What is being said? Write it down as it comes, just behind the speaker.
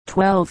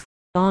12.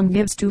 Ong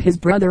gives to his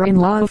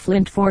brother-in-law a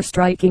flint for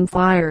striking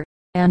fire,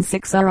 and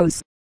 6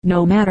 arrows.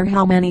 No matter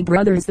how many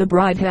brothers the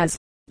bride has,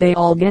 they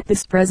all get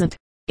this present.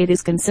 It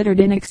is considered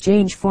in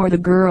exchange for the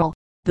girl.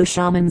 The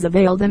shamans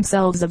avail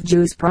themselves of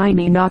jus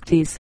primi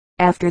noctis.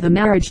 After the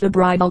marriage the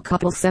bridal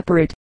couple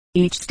separate,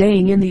 each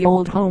staying in the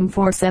old home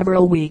for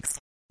several weeks,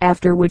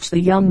 after which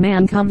the young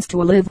man comes to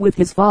live with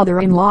his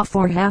father-in-law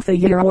for half a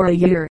year or a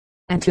year,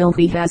 until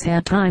he has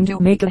had time to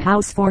make a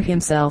house for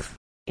himself.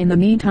 In the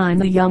meantime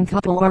the young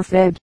couple are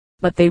fed,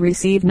 but they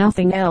receive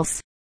nothing else.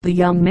 The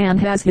young man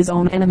has his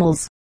own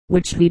animals,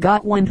 which he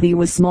got when he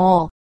was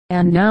small,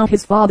 and now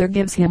his father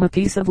gives him a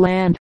piece of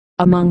land.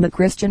 Among the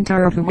Christian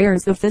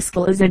Tarahumares the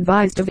fiscal is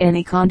advised of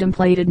any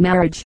contemplated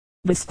marriage.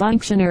 This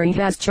functionary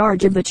has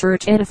charge of the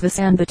church edifice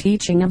and the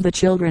teaching of the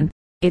children.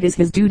 It is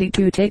his duty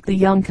to take the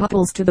young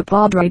couples to the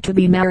padre to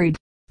be married,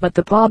 but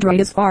the padre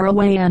is far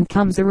away and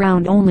comes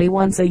around only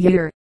once a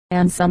year,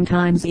 and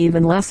sometimes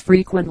even less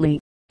frequently,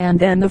 and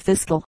then the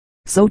fiscal,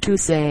 so to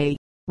say,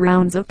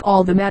 rounds up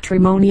all the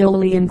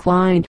matrimonially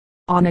inclined.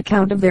 On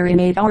account of their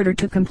innate ardor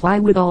to comply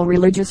with all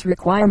religious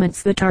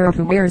requirements the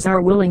Tarahumares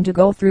are willing to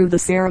go through the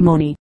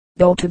ceremony,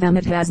 though to them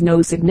it has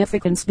no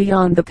significance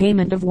beyond the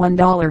payment of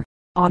 $1.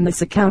 On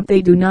this account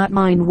they do not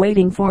mind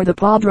waiting for the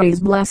padre's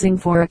blessing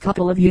for a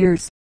couple of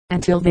years,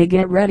 until they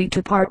get ready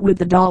to part with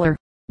the dollar,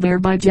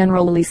 thereby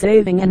generally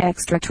saving an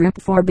extra trip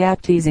for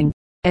baptizing.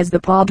 As the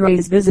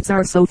padre's visits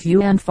are so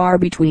few and far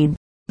between,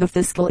 the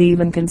fiscal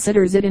even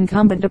considers it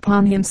incumbent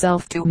upon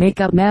himself to make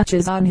up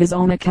matches on his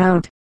own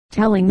account,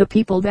 telling the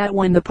people that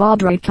when the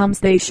padre comes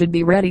they should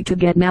be ready to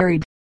get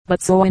married.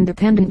 But so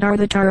independent are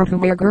the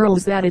Tarahumare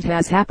girls that it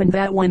has happened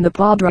that when the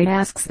padre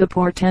asks the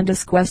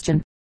portentous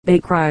question, they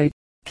cry,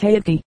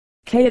 "Kaiti,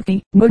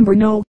 Kaiti,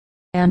 Mumbrano,"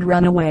 and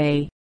run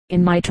away.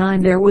 In my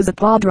time there was a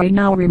padre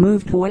now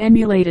removed who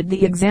emulated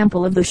the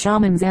example of the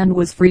shamans and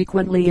was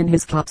frequently in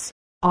his cups.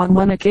 On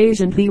one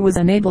occasion he was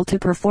unable to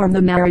perform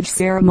the marriage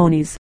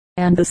ceremonies,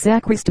 and the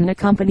sacristan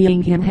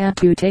accompanying him had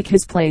to take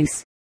his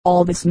place.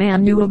 All this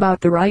man knew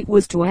about the rite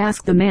was to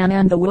ask the man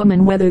and the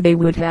woman whether they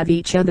would have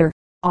each other.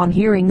 On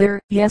hearing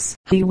their yes,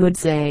 he would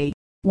say,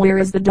 "Where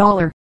is the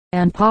dollar?"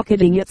 and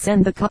pocketing it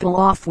send the couple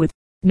off with,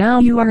 "Now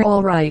you are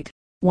all right."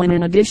 When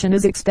an addition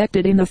is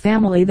expected in the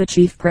family the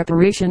chief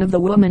preparation of the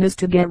woman is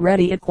to get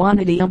ready a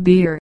quantity of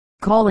beer,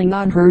 calling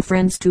on her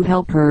friends to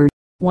help her,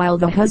 while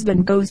the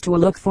husband goes to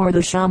look for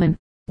the shaman.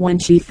 When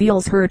she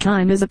feels her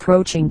time is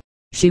approaching,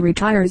 she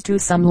retires to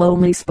some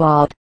lonely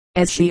spot.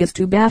 As she is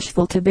too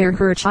bashful to bear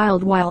her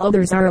child while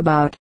others are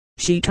about,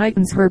 she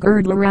tightens her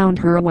girdle around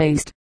her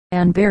waist,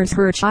 and bears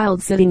her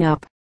child sitting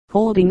up,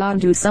 holding on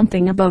to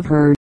something above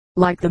her,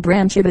 like the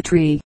branch of a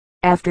tree.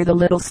 After the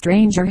little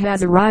stranger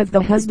has arrived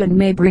the husband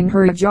may bring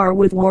her a jar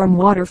with warm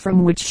water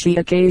from which she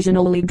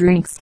occasionally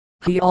drinks.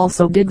 He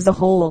also digs a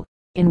hole,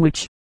 in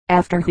which,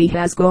 after he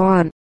has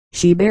gone,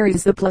 she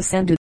buries the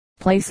placenta,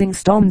 placing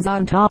stones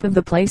on top of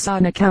the place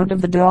on account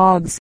of the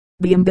dogs.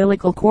 The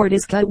umbilical cord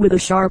is cut with a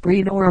sharp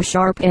reed or a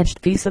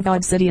sharp-edged piece of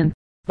obsidian,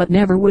 but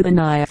never with a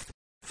knife,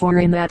 for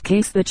in that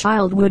case the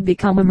child would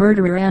become a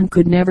murderer and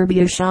could never be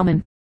a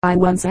shaman. I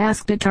once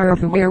asked a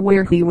Tarahumare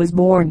where he was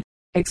born,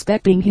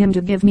 expecting him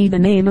to give me the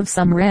name of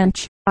some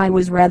ranch. I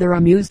was rather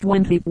amused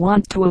when he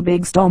pointed to a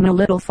big stone a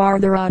little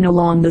farther on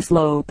along the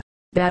slope.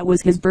 That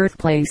was his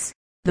birthplace.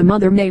 The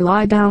mother may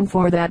lie down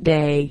for that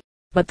day,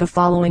 but the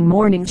following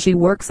morning she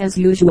works as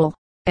usual,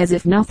 as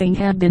if nothing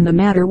had been the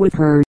matter with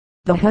her.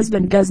 The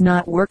husband does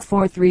not work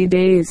for 3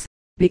 days,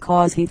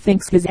 because he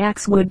thinks his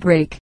axe would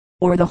break,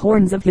 or the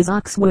horns of his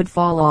ox would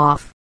fall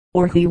off,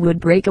 or he would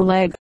break a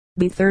leg.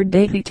 The 3rd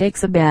day he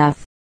takes a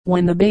bath.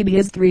 When the baby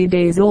is 3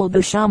 days old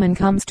the shaman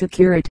comes to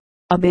cure it.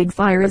 A big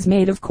fire is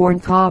made of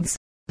corn cobs.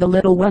 The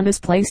little one is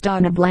placed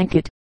on a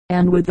blanket,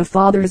 and with the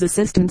father's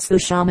assistance the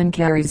shaman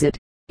carries it,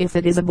 if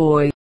it is a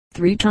boy,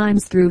 3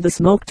 times through the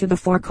smoke to the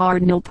 4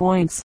 cardinal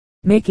points,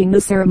 making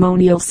the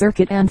ceremonial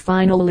circuit and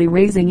finally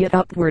raising it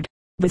upward.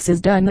 This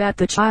is done that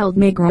the child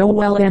may grow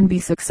well and be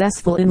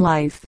successful in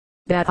life.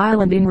 That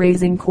island in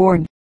raising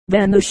corn.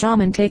 Then the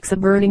shaman takes a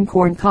burning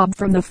corn cob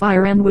from the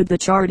fire and with the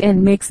charred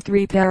end makes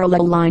 3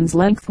 parallel lines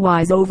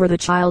lengthwise over the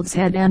child's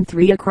head and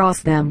 3 across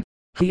them.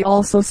 He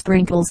also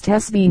sprinkles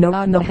tespino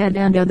on the head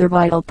and other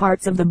vital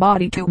parts of the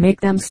body to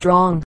make them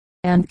strong,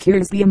 and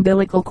cures the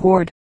umbilical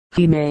cord.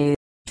 He may,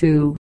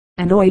 too,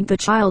 anoint the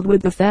child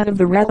with the fat of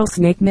the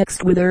rattlesnake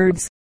mixed with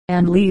herbs,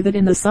 and leave it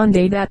in the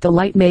Sunday that the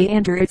light may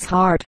enter its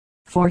heart.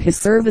 For his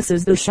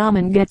services the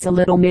shaman gets a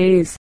little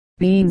maize,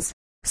 beans,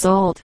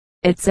 salt,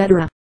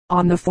 etc.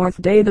 On the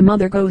 4th day the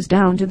mother goes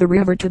down to the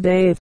river to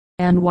bathe,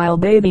 and while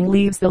bathing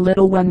leaves the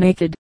little one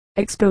naked,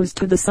 exposed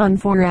to the sun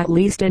for at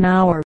least an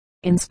hour.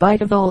 In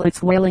spite of all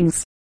its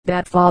wailings,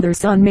 that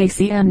father-son may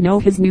see and know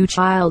his new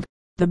child.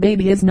 The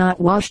baby is not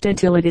washed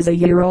until it is a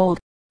year old.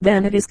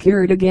 Then it is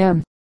cured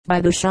again,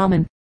 by the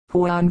shaman,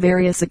 who on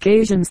various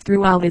occasions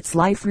throughout its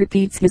life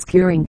repeats his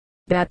curing,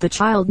 that the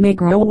child may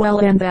grow well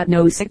and that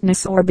no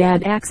sickness or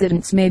bad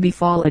accidents may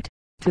befall it.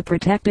 To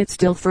protect it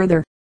still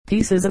further,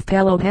 pieces of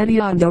palo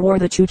hediondo or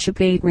the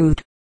chuchipate root,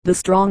 the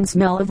strong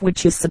smell of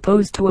which is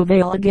supposed to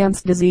avail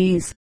against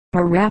disease,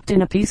 are wrapped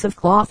in a piece of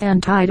cloth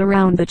and tied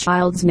around the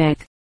child's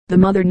neck. The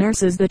mother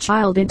nurses the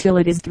child until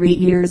it is 3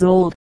 years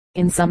old.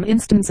 In some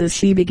instances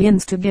she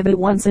begins to give it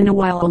once in a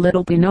while a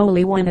little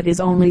pinole when it is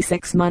only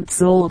 6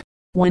 months old.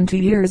 When 2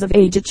 years of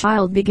age a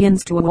child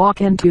begins to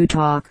walk and to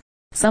talk.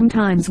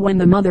 Sometimes when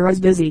the mother is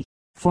busy,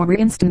 for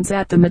instance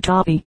at the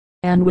matapi,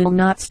 and will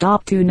not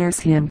stop to nurse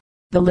him,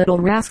 the little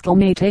rascal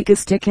may take a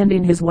stick and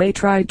in his way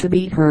try to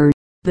beat her.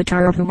 The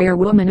Tarahumare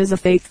woman is a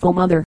faithful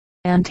mother,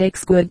 and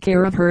takes good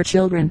care of her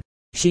children.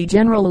 She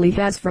generally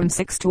has from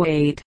 6 to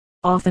 8,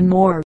 often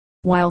more.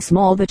 While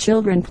small the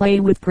children play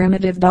with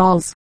primitive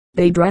dolls.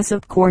 They dress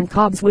up corn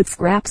cobs with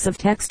scraps of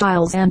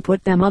textiles and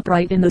put them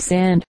upright in the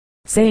sand,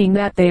 saying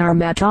that they are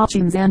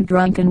matachins and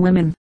drunken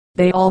women.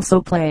 They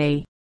also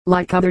play,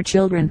 like other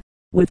children,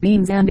 with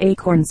beans and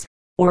acorns,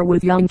 or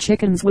with young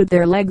chickens with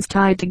their legs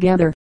tied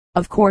together.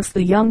 Of course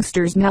the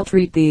youngsters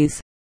maltreat these.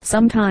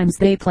 Sometimes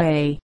they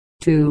play,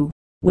 too,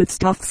 with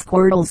stuffed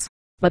squirrels,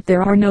 but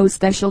there are no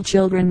special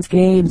children's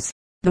games.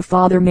 The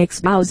father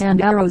makes bows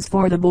and arrows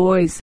for the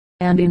boys,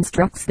 and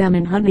instructs them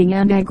in hunting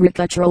and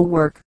agricultural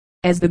work.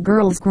 As the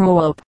girls grow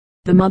up,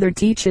 the mother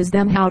teaches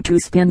them how to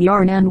spin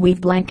yarn and weave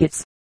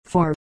blankets,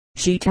 for,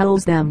 she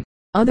tells them,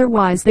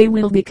 otherwise they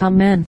will become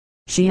men.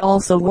 She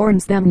also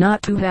warns them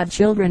not to have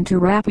children too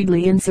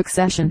rapidly in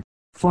succession,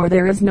 for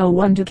there is no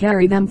one to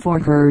carry them for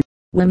her.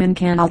 Women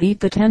cannot eat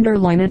the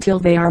tenderloin until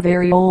they are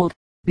very old,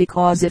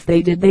 because if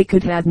they did they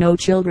could have no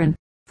children.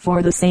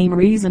 For the same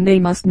reason they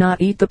must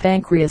not eat the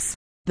pancreas.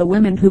 The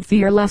women who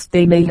fear lest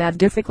they may have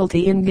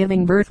difficulty in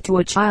giving birth to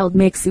a child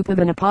make soup of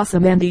an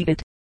opossum and eat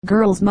it.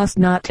 Girls must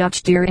not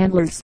touch deer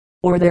antlers,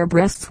 or their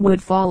breasts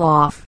would fall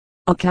off.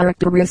 A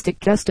characteristic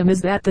custom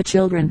is that the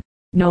children,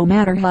 no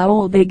matter how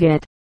old they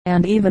get,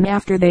 and even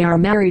after they are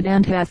married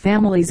and have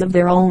families of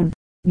their own,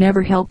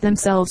 never help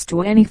themselves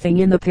to anything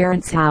in the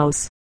parents'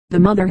 house. The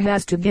mother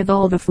has to give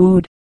all the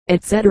food,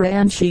 etc.,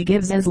 and she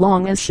gives as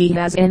long as she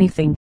has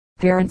anything.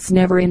 Parents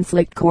never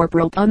inflict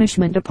corporal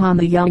punishment upon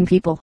the young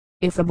people.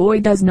 If a boy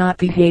does not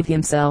behave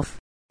himself,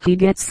 he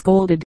gets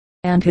scolded,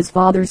 and his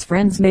father's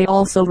friends may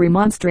also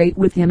remonstrate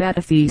with him at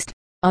a feast.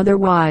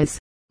 Otherwise,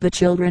 the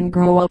children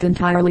grow up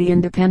entirely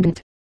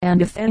independent,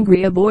 and if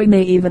angry a boy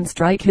may even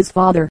strike his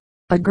father.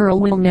 A girl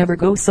will never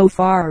go so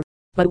far,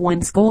 but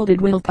when scolded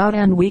will pout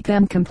and weep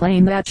and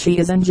complain that she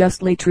is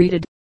unjustly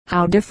treated.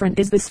 How different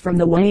is this from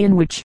the way in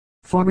which,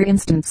 for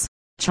instance,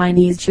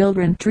 Chinese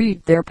children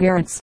treat their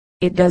parents.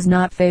 It does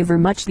not favor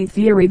much the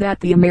theory that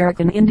the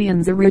American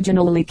Indians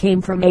originally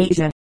came from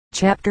Asia.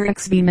 Chapter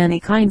XV. Many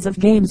kinds of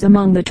games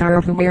among the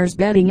Tarahumares.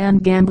 Betting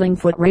and gambling.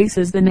 Foot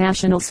races. The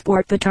national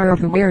sport. The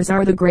Tarahumares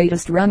are the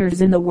greatest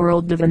runners in the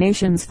world.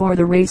 Divinations for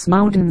the race.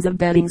 Mountains of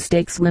betting.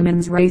 Stakes.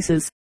 Women's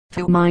races.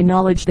 To my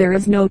knowledge there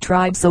is no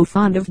tribe so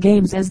fond of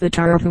games as the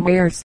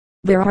Tarahumares.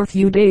 There are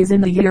few days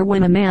in the year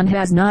when a man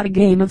has not a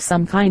game of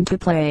some kind to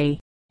play.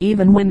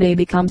 Even when they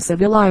become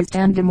civilized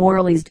and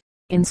demoralized,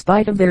 in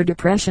spite of their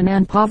depression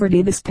and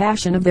poverty, this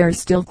passion of theirs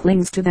still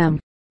clings to them.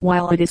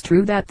 While it is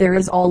true that there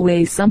is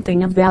always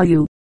something of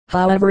value,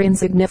 however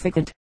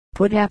insignificant,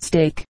 put at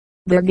stake,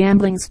 their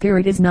gambling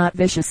spirit is not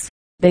vicious.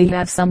 They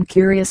have some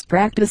curious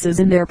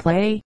practices in their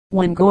play.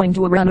 When going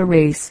to run a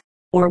race,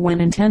 or when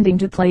intending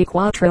to play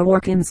quattro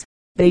or quins,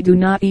 they do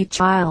not eat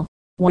chile,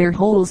 where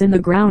holes in the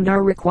ground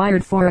are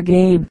required for a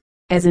game.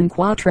 As in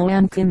quattro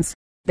and quins,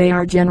 they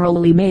are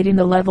generally made in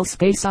the level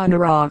space on a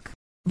rock.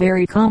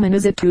 Very common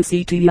is it to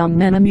see two young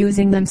men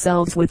amusing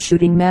themselves with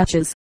shooting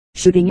matches,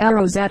 shooting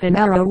arrows at an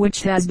arrow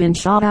which has been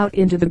shot out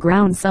into the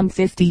ground some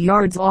 50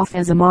 yards off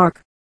as a mark.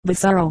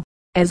 This arrow,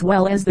 as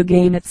well as the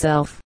game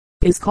itself,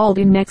 is called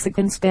in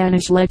Mexican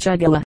Spanish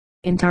lechugilla.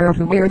 In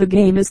Tarahumare the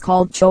game is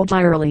called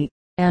choljirali,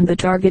 and the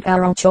target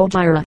arrow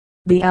choljira.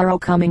 The arrow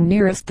coming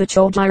nearest the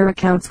choljira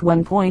counts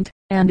 1 point,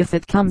 and if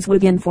it comes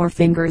within 4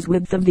 fingers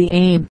width of the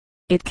aim,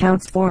 it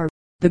counts 4.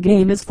 The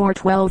game is for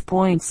 12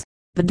 points.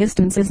 The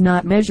distance is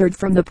not measured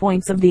from the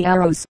points of the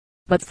arrows,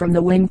 but from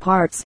the wing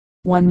parts,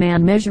 one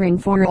man measuring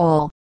for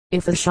all.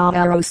 If a shot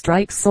arrow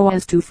strikes so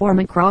as to form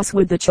a cross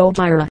with the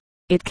choljira,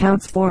 it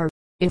counts 4.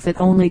 If it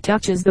only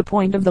touches the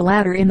point of the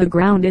latter in the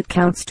ground, it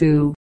counts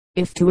 2.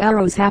 If 2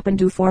 arrows happen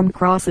to form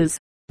crosses,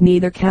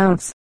 neither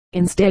counts.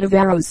 Instead of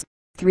arrows,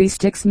 3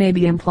 sticks may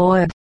be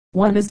employed.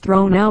 One is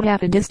thrown out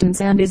at a distance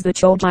and is the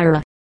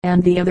choljira,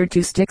 and the other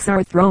 2 sticks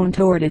are thrown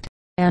toward it,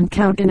 and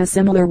count in a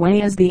similar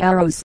way as the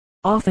arrows.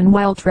 Often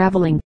while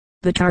traveling,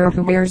 the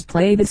Tarahumares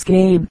play this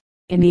game,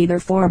 in either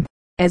form,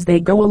 as they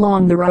go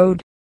along the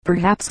road,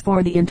 perhaps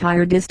for the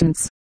entire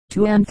distance.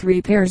 2 and 3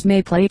 pairs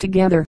may play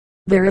together.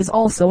 There is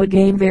also a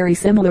game very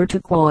similar to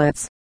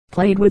quoits,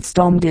 played with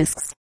stone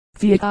discs,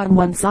 fiat on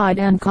one side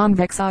and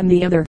convex on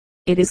the other.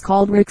 It is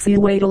called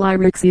Rixiwatali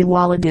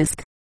Rixiwala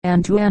disc,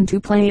 and 2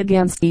 play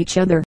against each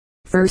other.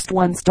 First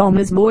one stone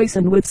is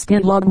moistened with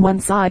spindle on one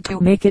side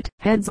to make it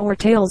heads or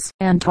tails,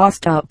 and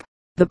tossed up.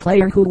 The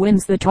player who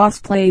wins the toss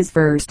plays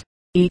first.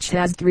 Each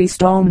has 3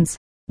 stones,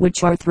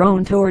 which are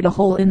thrown toward a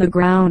hole in the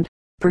ground,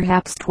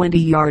 perhaps 20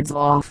 yards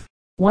off.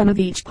 One of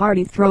each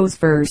party throws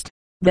first.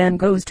 then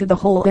goes to the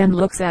hole and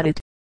looks at it,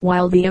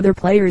 while the other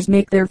players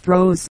make their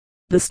throws.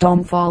 The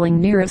stone falling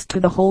nearest to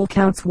the hole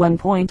counts 1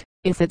 point.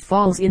 If it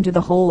falls into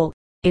the hole,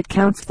 it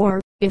counts 4.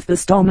 If the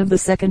stone of the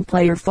second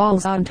player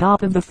falls on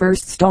top of the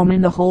first stone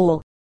in the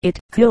hole, it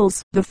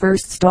kills the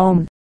first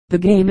stone. The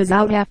game is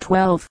out at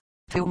 12.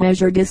 To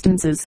measure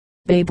distances,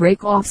 they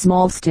break off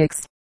small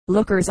sticks.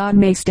 Lookers on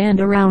may stand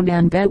around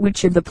and bet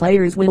which of the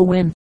players will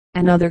win.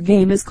 Another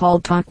game is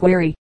called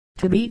taquari.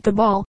 To beat the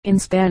ball, in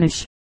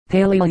Spanish,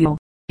 palillo.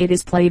 It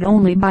is played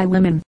only by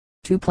women.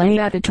 2 play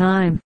at a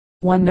time.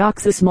 One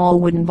knocks a small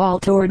wooden ball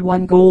toward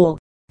one goal,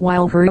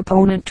 while her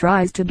opponent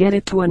tries to get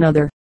it to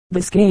another.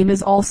 This game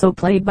is also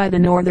played by the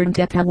northern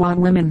Tepehuan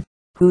women,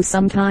 who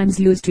sometimes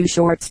use 2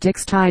 short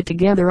sticks tied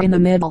together in the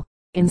middle,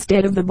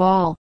 instead of the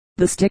ball.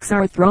 The sticks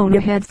are thrown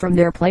ahead from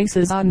their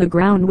places on the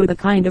ground with a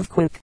kind of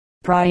quick,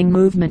 prying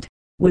movement,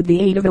 with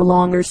the aid of a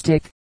longer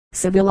stick.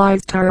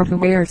 Civilized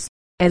Tarahumares,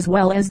 as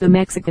well as the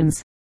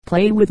Mexicans,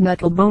 play with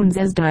knuckle bones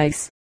as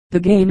dice. The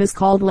game is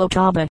called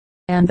lotaba,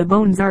 and the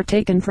bones are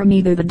taken from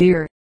either the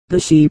deer, the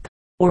sheep,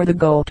 or the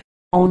goat.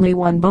 Only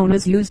 1 bone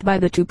is used by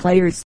the 2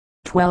 players.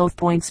 12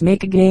 points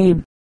make a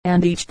game,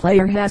 and each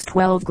player has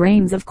 12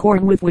 grains of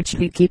corn with which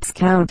he keeps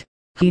count.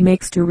 He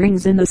makes 2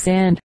 rings in the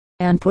sand,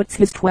 and puts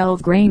his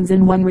 12 grains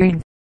in one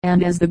ring,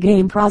 and as the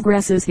game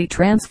progresses he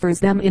transfers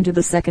them into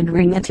the second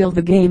ring until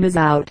the game is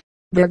out.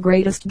 Their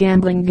greatest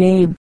gambling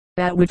game,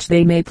 at which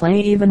they may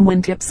play even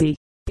when tipsy,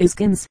 is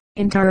quince,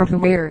 in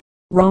Tarahumare,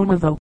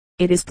 Romavo.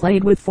 It is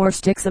played with 4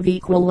 sticks of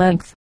equal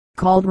length,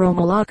 called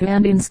romalaka,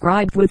 and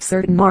inscribed with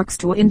certain marks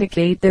to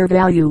indicate their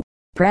value.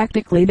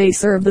 Practically they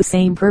serve the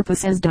same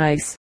purpose as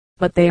dice,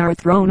 but they are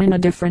thrown in a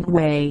different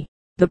way.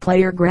 The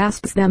player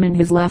grasps them in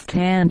his left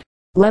hand,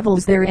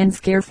 levels their ends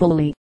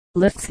carefully,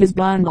 lifts his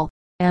bundle,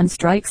 and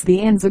strikes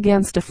the ends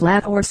against a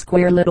flat or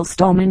square little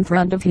stone in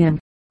front of him,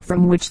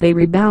 from which they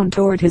rebound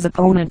toward his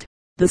opponent.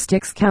 The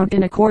sticks count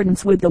in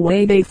accordance with the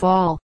way they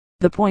fall.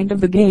 The point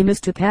of the game is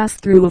to pass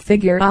through a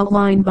figure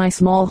outlined by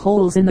small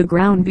holes in the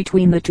ground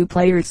between the 2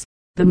 players.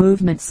 The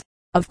movements,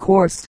 of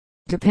course,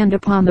 depend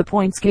upon the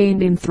points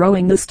gained in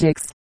throwing the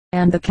sticks,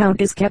 and the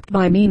count is kept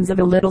by means of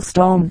a little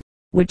stone,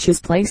 which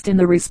is placed in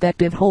the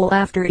respective hole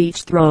after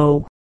each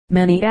throw.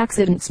 Many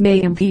accidents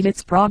may impede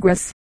its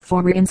progress.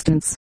 For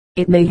instance,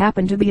 it may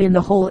happen to be in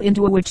the hole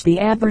into which the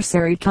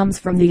adversary comes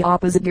from the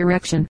opposite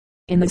direction.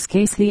 In this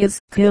case he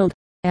is killed,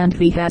 and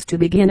he has to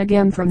begin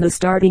again from the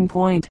starting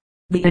point.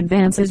 The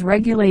advance is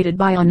regulated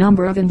by a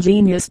number of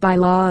ingenious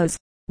bylaws,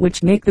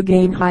 which make the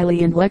game highly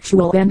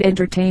intellectual and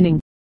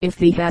entertaining. If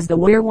he has the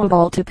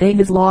wherewithal to pay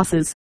his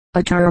losses,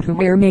 a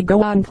Tarahumare may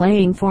go on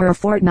playing for a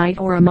fortnight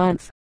or a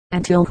month,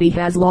 until he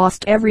has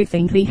lost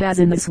everything he has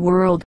in this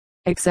world,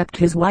 except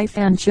his wife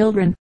and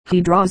children.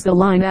 He draws the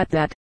line at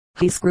that.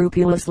 He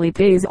scrupulously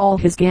pays all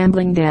his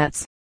gambling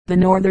debts. The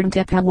northern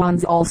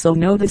Tepehuans also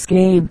know this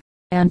game,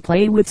 and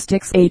play with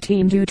sticks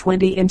 18 to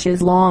 20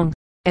 inches long.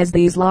 As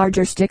these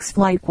larger sticks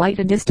fly quite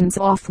a distance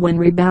off when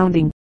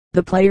rebounding,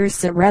 the players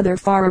sit rather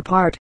far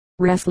apart.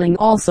 Wrestling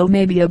also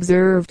may be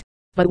observed,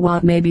 but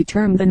what may be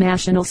termed the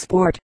national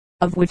sport,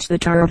 of which the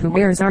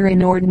Tarahumares are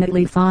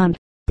inordinately fond,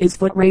 is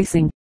foot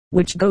racing,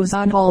 which goes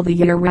on all the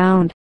year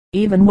round,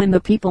 even when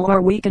the people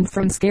are weakened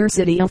from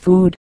scarcity of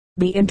food.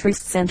 The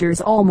interest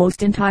centers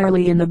almost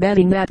entirely in the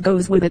betting that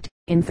goes with it.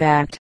 In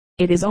fact,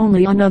 it is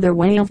only another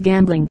way of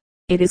gambling.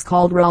 It is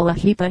called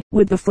ralahipa,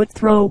 with the foot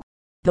throw,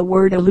 the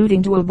word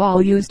alluding to a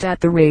ball used at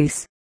the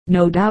race.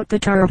 No doubt the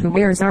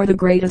Tarahumares are the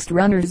greatest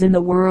runners in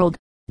the world,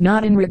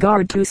 not in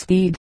regard to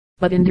speed,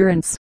 but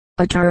endurance.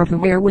 A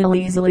Tarahumare will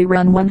easily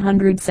run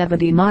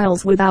 170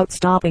 miles without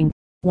stopping.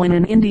 When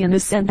an Indian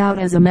is sent out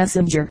as a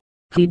messenger,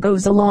 he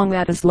goes along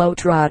at a slow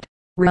trot,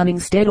 running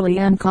steadily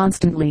and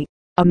constantly.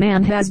 A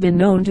man has been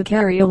known to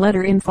carry a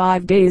letter in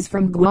 5 days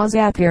from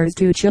Guazapares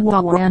to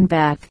Chihuahua and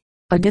back,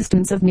 a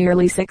distance of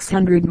nearly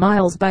 600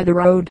 miles by the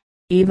road,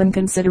 even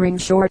considering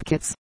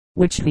shortcuts,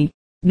 which he,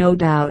 no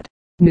doubt,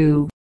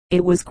 knew.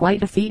 It was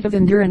quite a feat of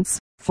endurance,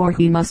 for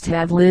he must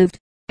have lived,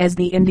 as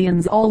the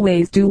Indians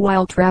always do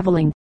while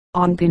traveling,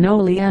 on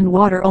pinole and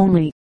water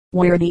only.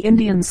 Where the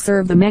Indians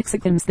serve the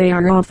Mexicans they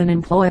are often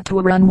employed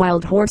to run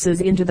wild horses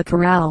into the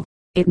corral.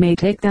 It may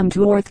take them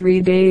 2 or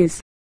 3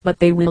 days, but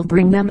they will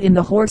bring them in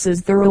the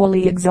horses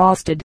thoroughly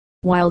exhausted,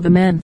 while the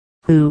men,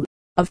 who,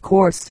 of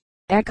course,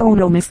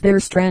 economize their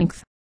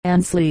strength,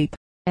 and sleep,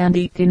 and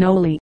eat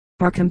pinole,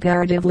 are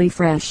comparatively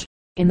fresh.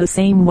 In the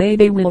same way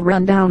they will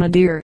run down a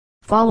deer,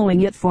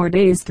 following it for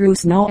days through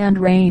snow and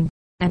rain,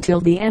 until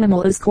the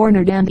animal is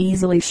cornered and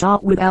easily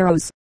shot with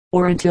arrows,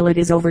 or until it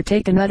is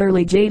overtaken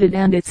utterly jaded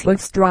and its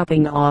hoofs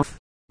dropping off.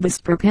 This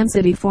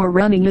propensity for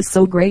running is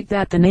so great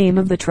that the name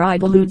of the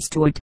tribe alludes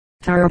to it.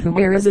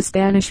 Tarahumare is a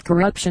Spanish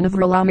corruption of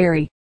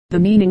Ralamari, the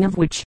meaning of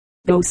which,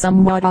 though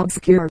somewhat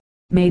obscure,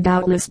 may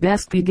doubtless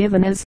best be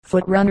given as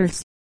foot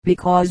runners,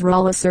 because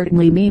Rala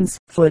certainly means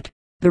foot.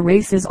 The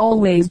race is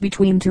always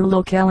between 2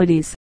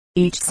 localities,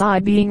 each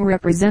side being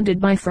represented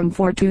by from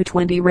 4 to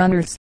 20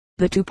 runners.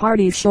 The 2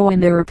 parties show in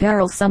their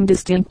apparel some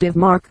distinctive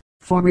mark.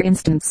 For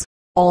instance,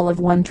 all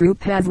of one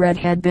troop have red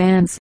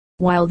headbands,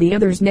 while the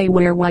others may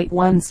wear white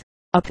ones.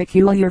 A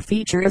peculiar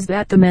feature is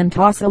that the men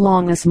toss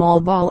along a small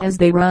ball as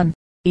they run,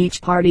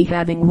 each party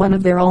having one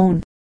of their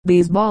own.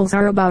 These balls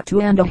are about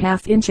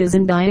 2½ inches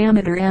in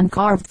diameter and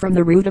carved from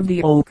the root of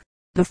the oak.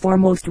 The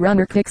foremost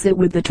runner kicks it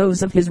with the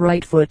toes of his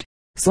right foot,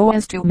 so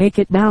as to make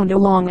it bound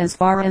along as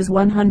far as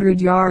 100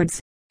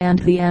 yards, and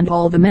he and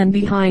all the men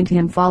behind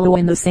him follow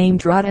in the same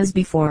trot as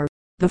before.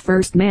 The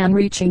first man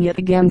reaching it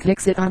again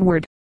kicks it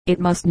onward. It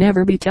must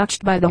never be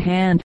touched by the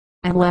hand,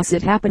 unless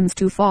it happens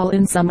to fall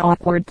in some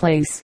awkward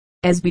place,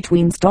 as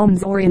between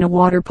stones or in a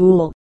water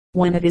pool.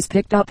 When it is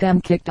picked up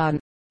and kicked on,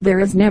 there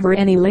is never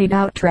any laid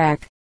out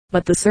track,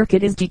 but the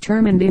circuit is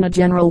determined in a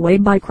general way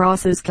by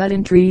crosses cut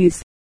in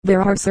trees.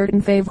 There are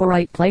certain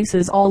favorite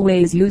places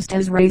always used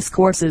as race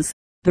courses.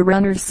 The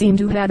runners seem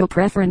to have a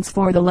preference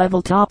for the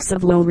level tops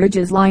of low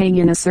ridges lying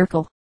in a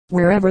circle,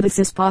 wherever this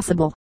is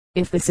possible.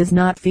 If this is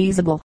not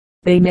feasible,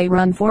 they may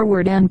run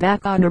forward and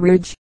back on a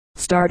ridge,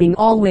 starting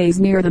always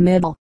near the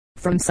middle,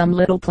 from some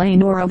little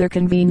plain or other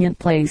convenient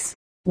place,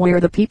 where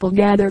the people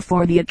gather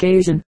for the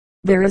occasion.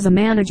 There is a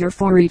manager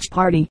for each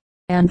party,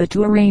 and the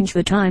two arrange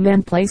the time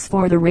and place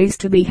for the race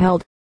to be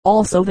held,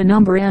 also the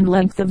number and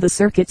length of the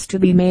circuits to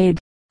be made.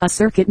 A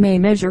circuit may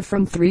measure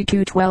from 3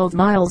 to 12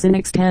 miles in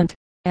extent,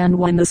 and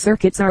when the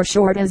circuits are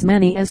short as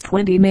many as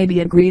 20 may be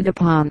agreed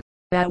upon.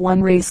 At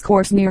one race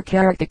course near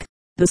Carrick,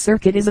 the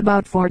circuit is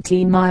about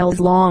 14 miles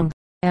long,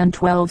 and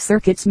 12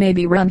 circuits may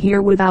be run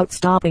here without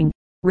stopping.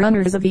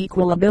 Runners of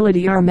equal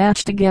ability are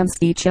matched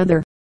against each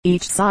other,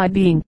 each side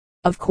being,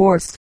 of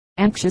course,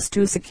 anxious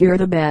to secure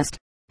the best.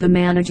 The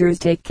managers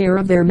take care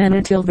of their men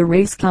until the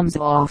race comes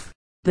off.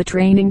 The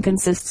training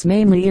consists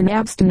mainly in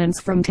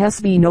abstinence from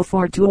Tesvino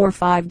for 2 or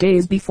 5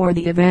 days before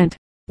the event.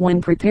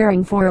 When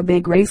preparing for a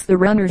big race the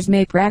runners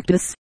may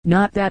practice,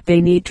 not that they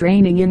need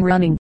training in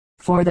running,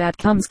 for that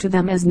comes to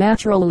them as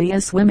naturally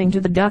as swimming to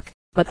the duck,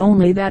 but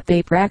only that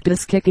they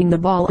practice kicking the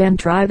ball and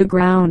try the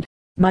ground.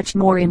 Much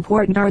more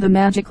important are the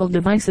magical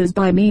devices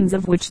by means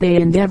of which they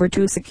endeavor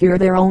to secure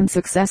their own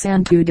success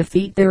and to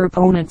defeat their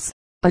opponents.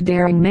 A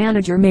daring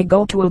manager may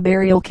go to a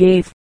burial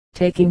cave,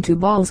 taking 2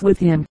 balls with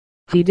him.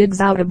 He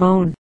digs out a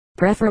bone,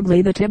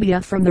 preferably the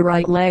tibia from the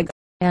right leg,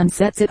 and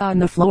sets it on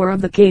the floor of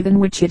the cave in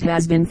which it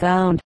has been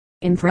found.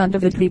 In front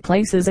of it he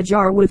places a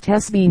jar with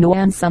Tesvino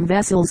and some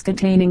vessels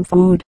containing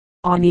food.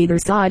 On either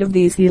side of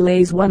these he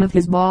lays one of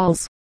his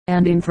balls,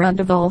 and in front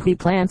of all he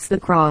plants the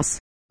cross.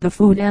 The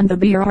food and the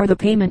beer are the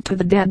payment to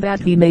the dead that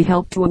he may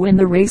help to win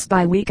the race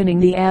by weakening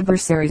the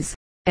adversaries.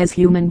 As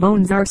human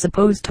bones are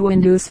supposed to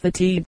induce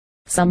fatigue,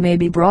 some may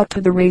be brought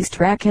to the race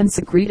track and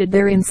secreted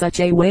there in such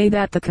a way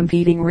that the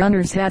competing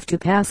runners have to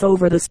pass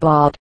over the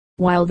spot,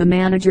 while the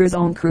manager's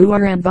own crew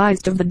are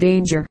advised of the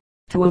danger.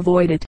 To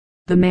avoid it,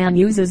 the man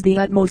uses the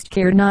utmost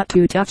care not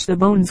to touch the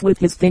bones with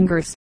his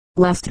fingers,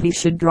 lest he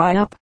should dry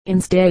up.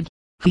 Instead,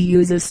 he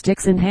uses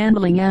sticks in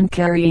handling and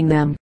carrying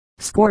them.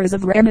 Scores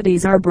of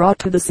remedies are brought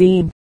to the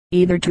scene,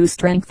 either to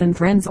strengthen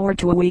friends or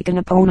to weaken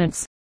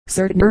opponents.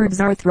 Certain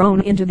herbs are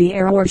thrown into the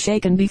air or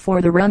shaken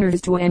before the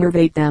runners to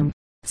enervate them.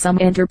 Some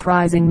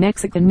enterprising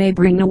Mexican may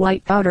bring a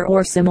white powder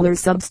or similar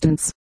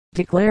substance,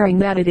 declaring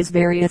that it is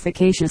very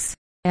efficacious,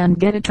 and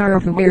get a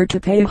Tarahuere to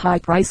pay a high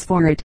price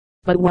for it.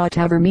 But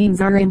whatever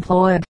means are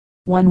employed,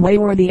 one way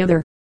or the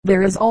other,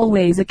 there is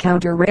always a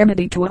counter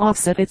remedy to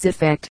offset its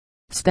effect.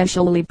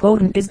 Specially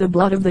potent is the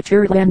blood of the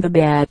turtle and the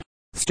bat,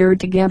 stirred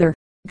together,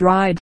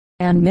 dried,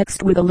 and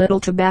mixed with a little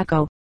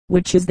tobacco,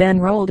 which is then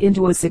rolled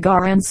into a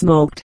cigar and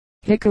smoked.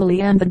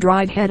 Hickory and the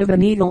dried head of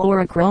an eagle or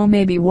a crow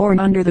may be worn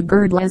under the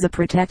girdle as a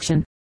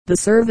protection. The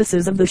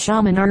services of the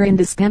shaman are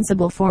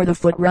indispensable for the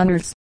foot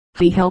runners.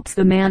 He helps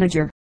the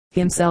manager,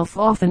 himself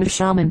often a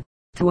shaman,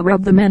 to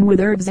rub the men with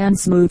herbs and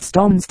smooth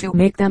stones to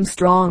make them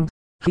strong.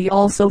 He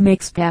also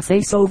makes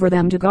passes over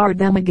them to guard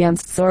them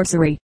against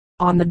sorcery.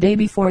 On the day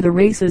before the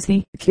races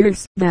he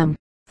cures them.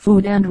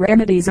 Food and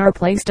remedies are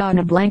placed on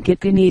a blanket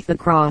beneath the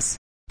cross,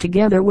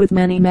 together with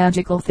many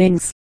magical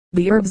things.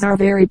 The herbs are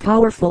very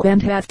powerful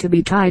and have to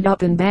be tied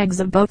up in bags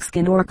of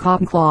buckskin or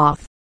cotton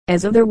cloth,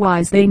 as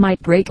otherwise they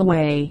might break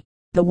away.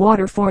 The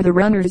water for the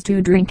runners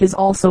to drink is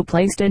also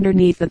placed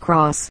underneath the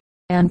cross,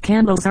 and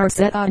candles are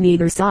set on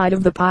either side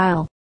of the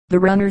pile. The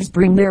runners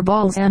bring their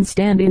balls and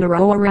stand in a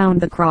row around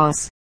the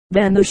cross.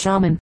 Then the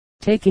shaman,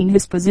 taking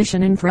his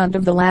position in front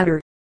of the ladder,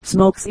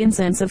 smokes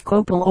incense of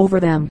copal over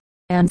them,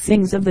 and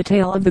sings of the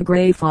tale of the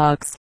gray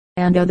fox,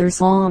 and other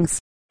songs.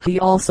 He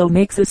also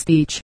makes a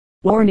speech,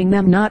 warning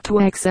them not to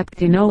accept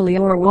cannoli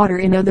or water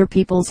in other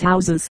people's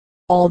houses.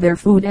 All their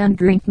food and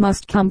drink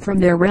must come from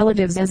their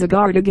relatives as a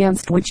guard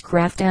against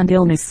witchcraft and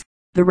illness.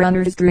 The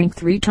runners drink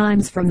 3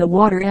 times from the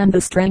water and the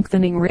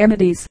strengthening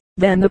remedies.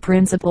 Then the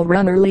principal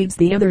runner leads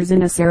the others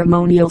in a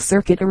ceremonial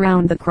circuit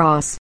around the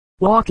cross,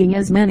 walking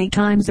as many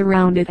times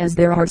around it as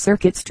there are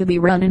circuits to be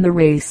run in the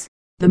race.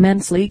 The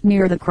men sleep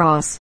near the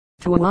cross,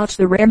 to watch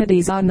the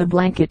remedies on the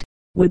blanket.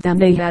 With them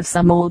they have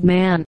some old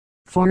man,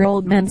 for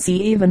old men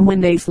see even when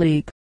they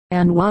sleep,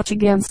 and watch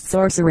against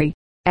sorcery.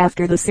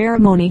 After the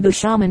ceremony the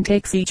shaman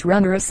takes each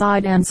runner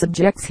aside and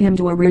subjects him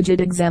to a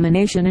rigid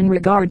examination in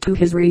regard to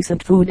his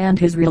recent food and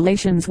his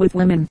relations with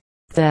women.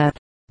 Fat,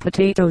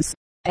 potatoes,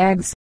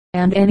 eggs,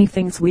 and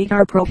anything sweet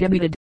are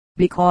prohibited,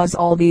 because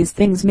all these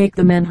things make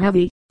the men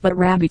heavy, but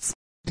rabbits,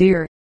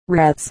 deer,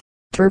 rats,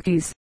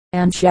 turkeys,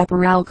 and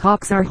chaparral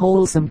cocks are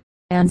wholesome,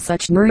 and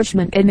such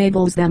nourishment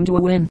enables them to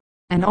win.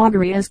 An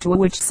augury as to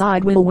which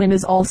side will win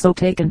is also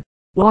taken.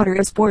 Water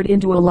is poured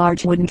into a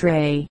large wooden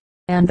tray,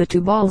 and the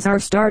two balls are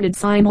started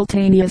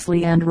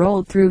simultaneously and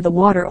rolled through the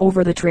water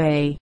over the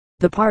tray.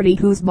 The party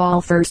whose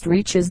ball first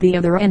reaches the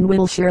other end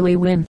will surely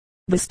win.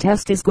 This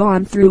test is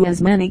gone through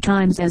as many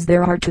times as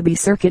there are to be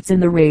circuits in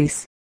the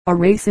race. A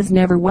race is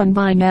never won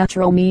by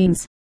natural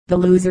means. The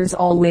losers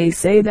always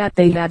say that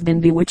they had been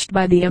bewitched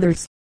by the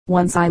others.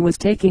 Once I was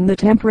taking the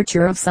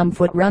temperature of some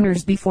foot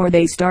runners before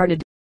they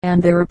started,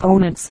 and their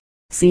opponents,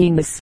 seeing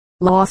this,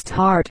 lost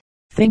heart,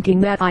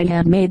 thinking that I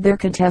had made their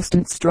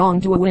contestants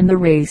strong to win the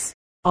race.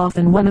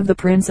 Often one of the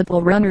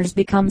principal runners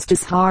becomes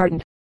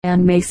disheartened,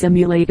 and may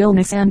simulate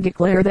illness and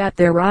declare that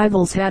their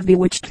rivals had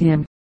bewitched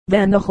him.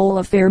 Then the whole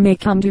affair may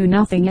come to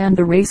nothing and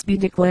the race be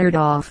declared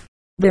off.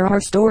 There are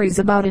stories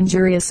about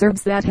injurious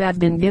herbs that had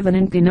been given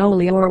in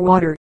pinole or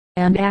water,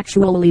 and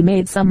actually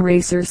made some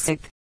racers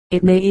sick.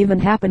 It may even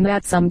happen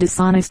that some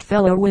dishonest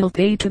fellow will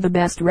pay to the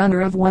best runner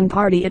of one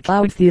party a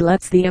clout if he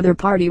lets the other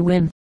party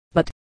win.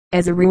 But,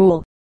 as a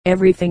rule,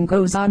 everything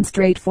goes on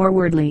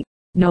straightforwardly.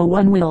 No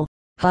one will,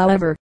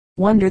 however,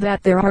 wonder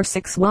that there are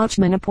 6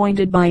 watchmen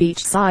appointed by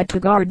each side to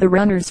guard the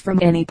runners from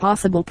any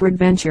possible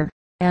peradventure,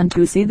 and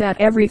to see that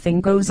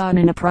everything goes on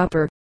in a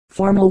proper,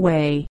 formal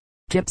way.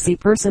 Tipsy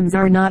persons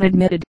are not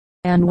admitted,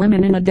 and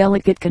women in a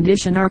delicate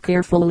condition are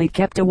carefully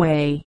kept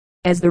away.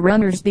 As the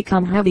runners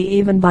become heavy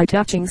even by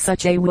touching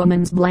such a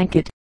woman's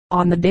blanket,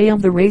 on the day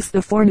of the race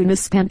the forenoon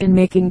is spent in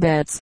making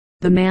bets,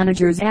 the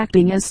managers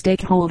acting as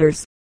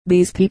stakeholders.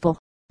 These people,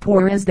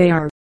 poor as they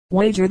are,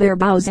 wager their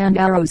bows and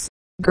arrows,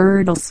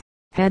 girdles,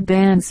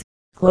 headbands,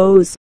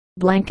 clothes,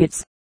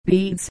 blankets,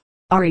 beads,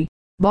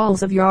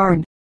 balls of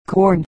yarn,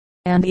 corn,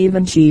 and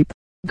even sheep,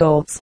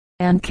 goats,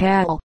 and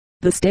cattle.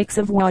 The stakes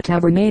of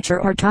whatever nature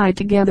are tied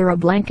together, a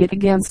blanket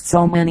against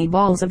so many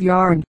balls of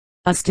yarn,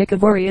 a stick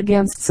of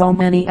against so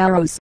many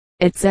arrows,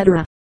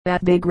 etc.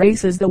 At big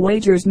races the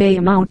wagers may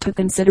amount to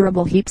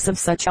considerable heaps of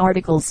such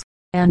articles,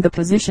 and the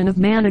position of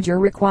manager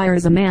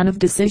requires a man of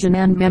decision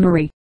and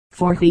memory,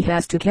 for he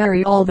has to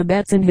carry all the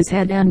bets in his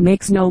head and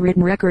makes no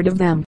written record of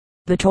them.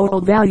 The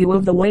total value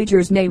of the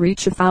wagers may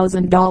reach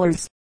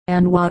 $1,000,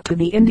 and what to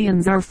the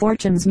Indians are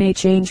fortunes may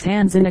change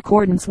hands in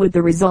accordance with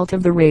the result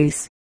of the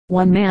race.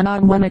 One man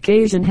on one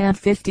occasion had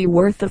 50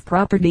 worth of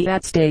property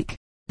at stake.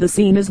 The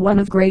scene is one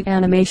of great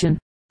animation.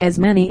 As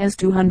many as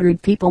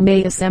 200 people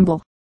may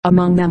assemble,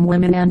 among them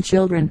women and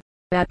children,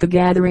 at the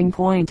gathering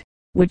point,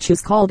 which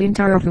is called in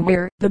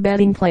Tarahuer the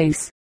betting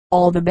place.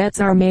 All the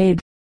bets are made,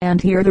 and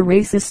here the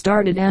race is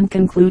started and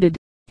concluded.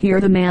 Here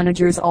the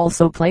managers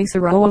also place a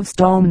row of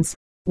stones,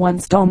 1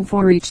 stone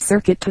for each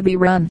circuit to be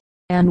run,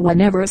 and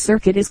whenever a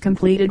circuit is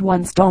completed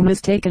 1 stone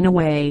is taken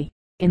away.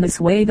 In this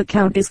way the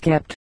count is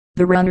kept.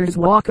 The runners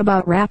walk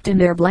about wrapped in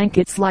their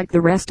blankets like the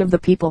rest of the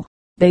people.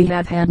 They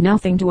have had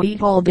nothing to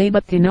eat all day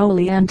but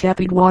pinole and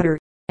tepid water,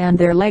 and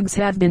their legs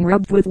have been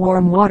rubbed with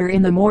warm water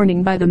in the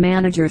morning by the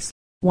managers.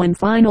 When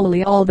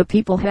finally all the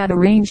people had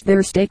arranged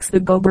their stakes, the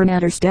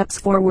governor steps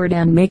forward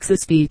and makes a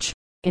speech,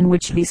 in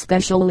which he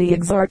specially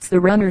exhorts the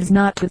runners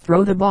not to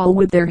throw the ball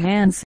with their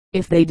hands.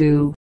 If they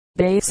do,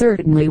 they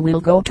certainly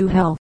will go to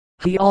hell.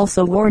 He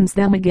also warns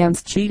them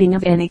against cheating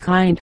of any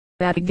kind.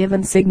 At a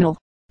given signal,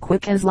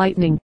 quick as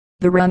lightning,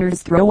 the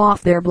runners throw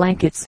off their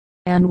blankets,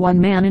 and one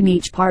man in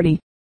each party,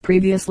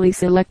 previously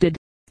selected,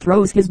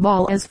 throws his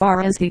ball as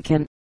far as he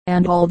can,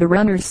 and all the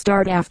runners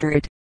start after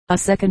it. A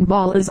second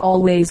ball is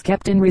always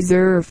kept in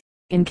reserve,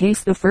 in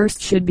case the first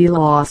should be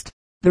lost.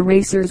 The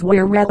racers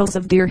wear rattles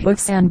of deer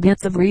hoofs and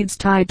bits of reeds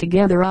tied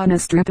together on a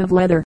strip of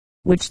leather,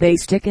 which they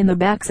stick in the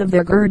backs of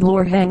their girdle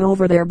or hang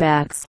over their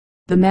backs.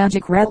 The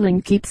magic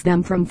rattling keeps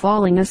them from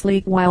falling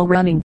asleep while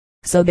running,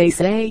 so they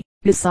say.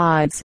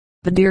 Besides,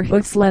 the deer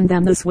hoofs lend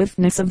them the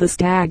swiftness of the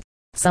stag.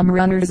 Some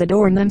runners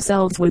adorn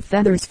themselves with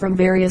feathers from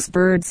various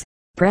birds,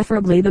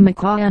 preferably the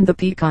macaw and the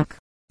peacock,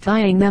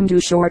 tying them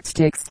to short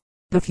sticks.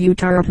 The few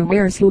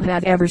Tarahuers who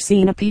had ever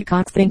seen a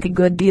peacock think a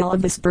good deal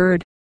of this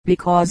bird,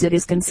 because it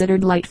is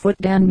considered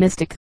light-footed and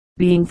mystic,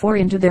 being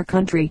foreign to their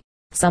country.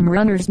 Some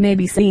runners may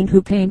be seen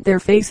who paint their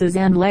faces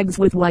and legs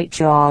with white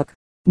chalk,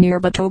 near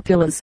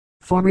batopulas.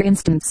 For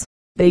instance,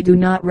 they do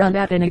not run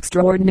at an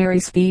extraordinary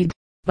speed,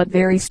 but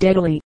very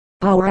steadily,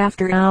 hour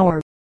after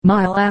hour,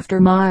 mile after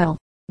mile.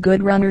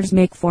 Good runners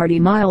make 40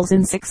 miles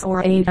in 6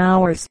 or 8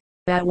 hours.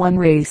 At one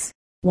race,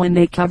 when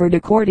they covered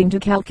according to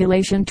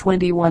calculation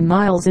 21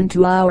 miles in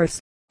 2 hours,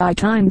 I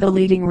timed the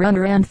leading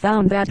runner and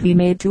found that he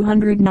made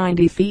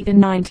 290 feet in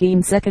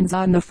 19 seconds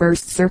on the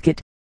first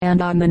circuit,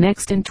 and on the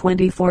next in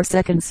 24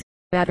 seconds.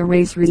 At a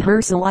race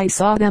rehearsal I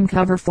saw them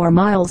cover 4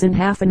 miles in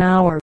half an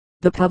hour.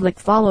 The public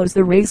follows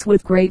the race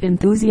with great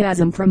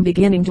enthusiasm from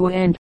beginning to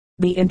end,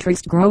 the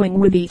interest growing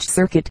with each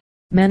circuit.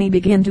 Many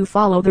begin to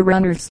follow the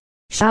runners,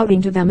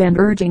 shouting to them and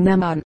urging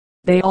them on.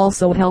 They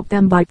also help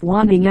them by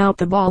pointing out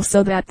the ball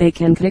so that they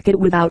can kick it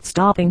without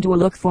stopping to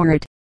look for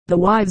it. The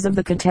wives of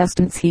the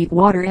contestants heat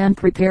water and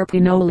prepare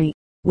pinoli,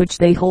 which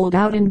they hold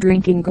out in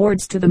drinking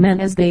gourds to the men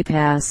as they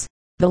pass.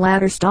 The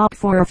latter stop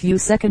for a few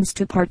seconds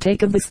to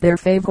partake of this their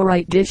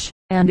favorite dish,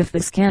 and if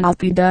this cannot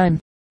be done,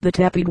 the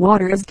tepid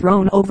water is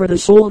thrown over the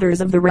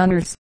shoulders of the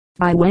runners,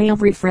 by way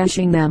of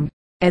refreshing them.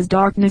 As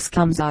darkness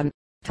comes on,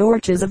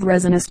 torches of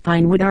resinous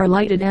pine wood are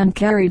lighted and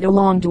carried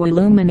along to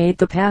illuminate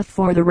the path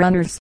for the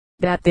runners,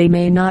 that they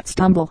may not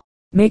stumble,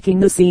 making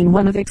the scene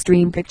one of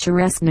extreme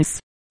picturesqueness.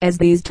 As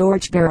these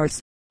torch-bearers,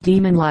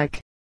 demon-like,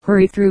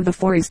 hurry through the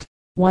forest,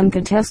 one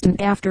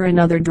contestant after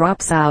another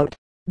drops out.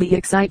 The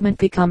excitement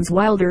becomes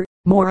wilder,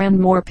 more and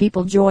more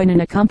people join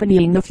in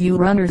accompanying the few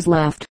runners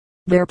left,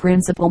 their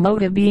principal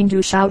motive being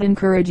to shout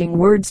encouraging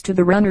words to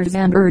the runners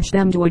and urge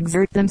them to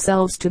exert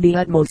themselves to the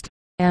utmost.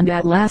 And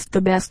at last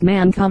the best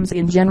man comes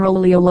in,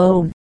 generally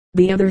alone,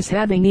 the others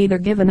having either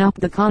given up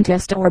the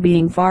contest or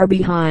being far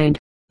behind.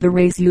 The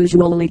race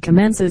usually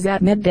commences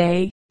at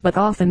midday, but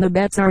often the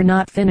bets are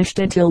not finished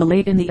until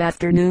late in the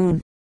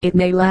afternoon. It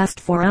may last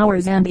for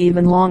hours and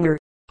even longer.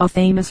 A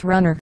famous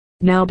runner,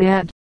 now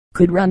dead,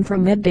 could run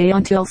from midday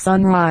until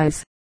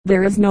sunrise.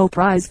 There is no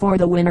prize for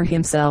the winner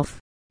himself,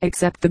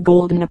 except the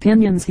golden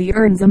opinions he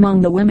earns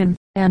among the women,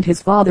 and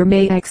his father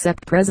may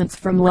accept presents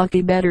from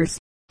lucky bettors.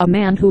 A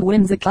man who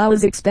wins a cow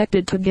is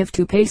expected to give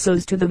 2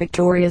 pesos to the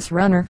victorious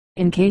runner.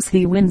 In case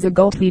he wins a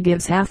goat he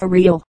gives half a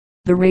real.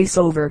 The race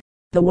over,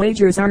 the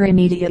wagers are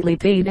immediately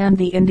paid and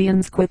the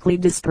Indians quickly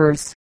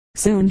disperse,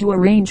 soon to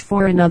arrange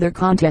for another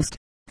contest.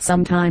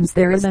 Sometimes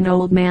there is an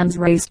old man's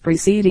race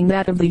preceding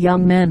that of the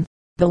young men,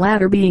 the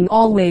latter being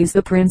always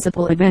the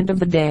principal event of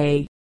the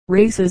day.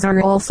 Races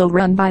are also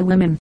run by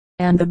women,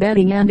 and the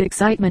betting and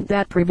excitement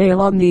that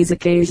prevail on these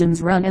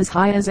occasions run as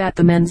high as at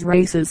the men's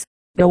races,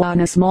 though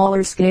on a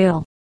smaller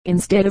scale.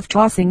 Instead of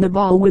tossing the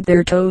ball with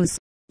their toes,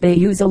 they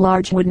use a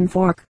large wooden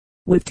fork,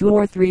 with 2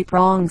 or 3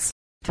 prongs,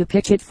 to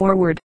pitch it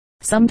forward.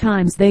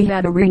 Sometimes they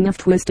had a ring of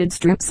twisted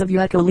strips of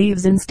yucca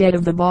leaves instead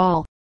of the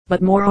ball,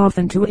 but more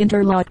often 2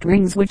 interlocked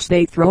rings which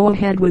they throw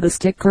ahead with a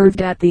stick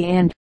curved at the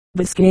end.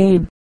 This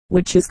game,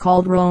 which is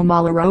called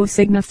Romalaro,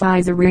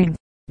 signifies a ring,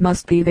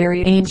 must be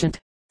very ancient,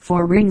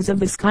 for rings of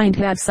this kind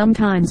have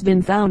sometimes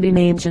been found in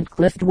ancient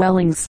cliff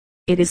dwellings.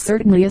 It is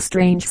certainly a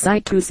strange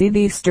sight to see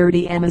these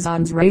sturdy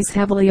Amazons race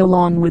heavily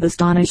along with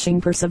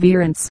astonishing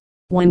perseverance,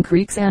 when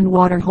creeks and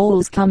water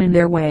holes come in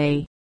their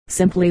way,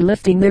 simply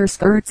lifting their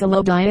skirts a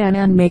low dian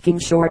and making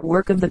short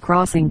work of the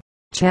crossing.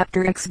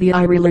 Chapter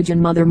XVI Religion.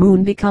 Mother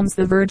Moon becomes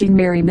the Virgin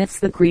Mary. Myths.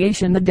 The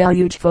creation. The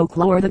deluge.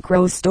 Folklore. The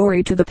crow's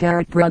story to the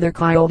parrot. Brother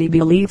Coyote.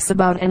 Beliefs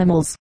about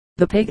animals.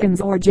 The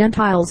pagans or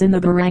Gentiles in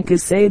the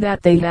Barrancas say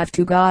that they have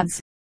 2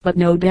 gods, but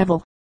no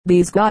devil.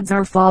 These gods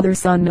are Father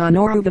Sun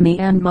Norugami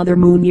and Mother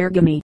Moon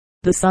Yirgami.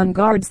 The sun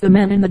guards the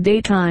men in the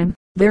daytime,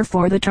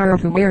 therefore the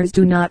Tarahumares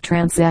do not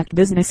transact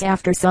business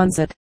after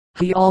sunset.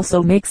 He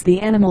also makes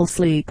the animals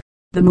sleep.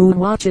 The moon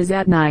watches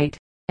at night,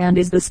 and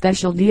is the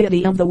special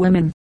deity of the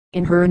women.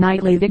 In her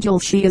nightly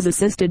vigils she is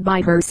assisted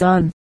by her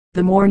son,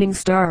 the morning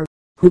star,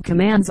 who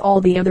commands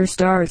all the other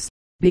stars,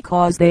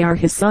 because they are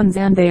his sons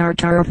and they are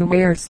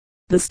Tarahumares.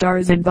 The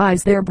stars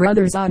advise their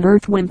brothers on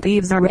earth when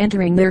thieves are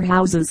entering their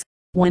houses.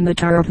 When the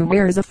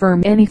Tarahumares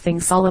affirm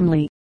anything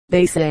solemnly,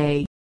 they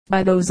say,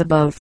 by those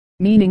above,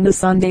 meaning the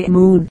Sunday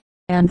moon,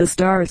 and the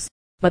stars.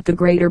 But the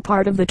greater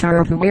part of the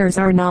Tarahumares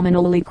are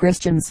nominally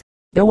Christians,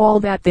 though all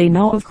that they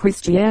know of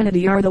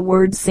Christianity are the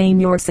words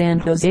Señor San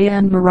Jose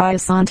and Maria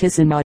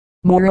Santissima.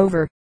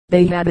 Moreover,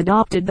 they have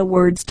adopted the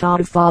words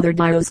Tata Father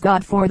Dios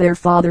God for their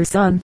Father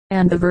Son,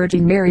 and the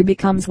Virgin Mary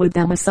becomes with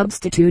them a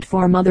substitute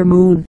for Mother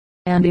Moon,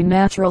 and in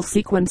natural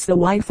sequence the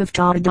wife of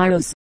Tata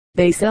Dios.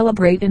 They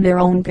celebrate in their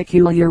own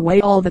peculiar way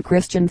all the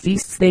Christian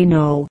feasts they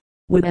know,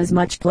 with as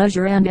much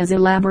pleasure and as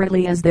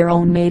elaborately as their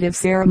own native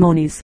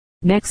ceremonies.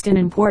 Next in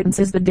importance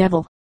is the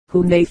devil,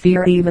 whom they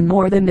fear even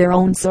more than their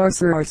own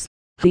sorcerers.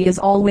 He is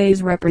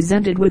always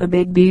represented with a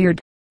big beard,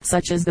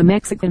 such as the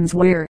Mexicans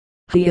wear.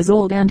 He is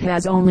old and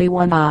has only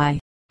 1 eye,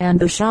 and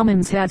the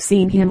shamans have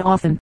seen him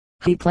often.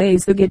 He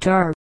plays the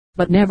guitar,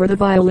 but never the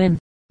violin,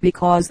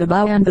 because the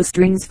bow and the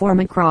strings form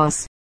a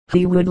cross.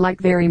 He would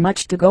like very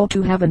much to go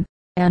to heaven,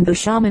 and the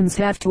shamans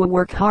have to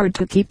work hard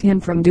to keep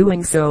him from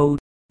doing so.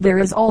 There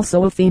is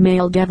also a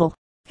female devil,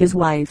 his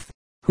wife,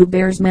 who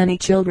bears many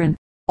children,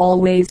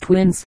 always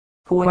twins,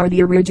 who are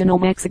the original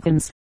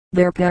Mexicans.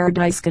 Their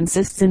paradise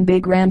consists in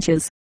big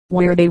ranches,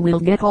 where they will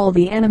get all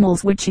the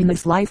animals which in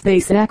this life they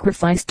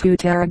sacrifice to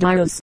Tara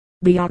Dios.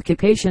 The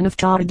occupation of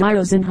Tara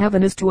Dios in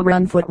heaven is to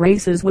run foot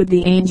races with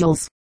the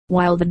angels,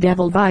 while the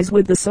devil vies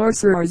with the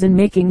sorcerers in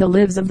making the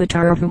lives of the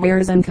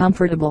Tarahumares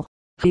uncomfortable,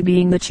 he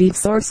being the chief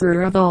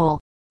sorcerer of all.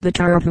 The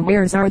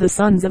Tarahumares are the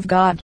sons of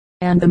God,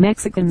 and the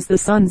Mexicans the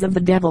sons of the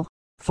devil.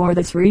 For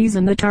this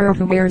reason the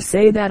Tarahumares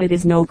say that it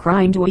is no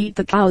crime to eat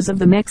the cows of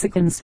the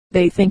Mexicans.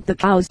 They think the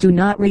cows do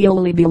not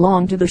really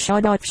belong to the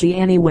Shadotchi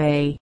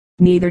anyway.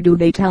 Neither do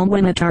they tell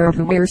when a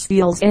Tarahumare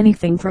steals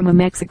anything from a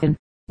Mexican.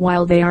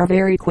 while they are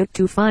very quick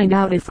to find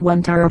out if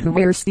one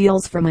Tarahumare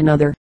steals from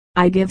another.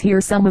 I give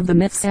here some of the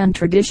myths and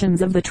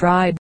traditions of the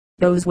tribe.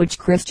 Those which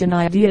Christian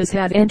ideas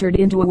had entered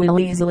into will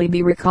easily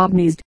be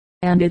recognized,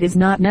 and it is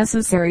not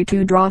necessary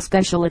to draw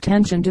special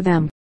attention to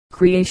them.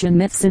 Creation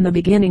myths. In the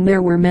beginning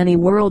there were many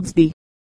worlds. The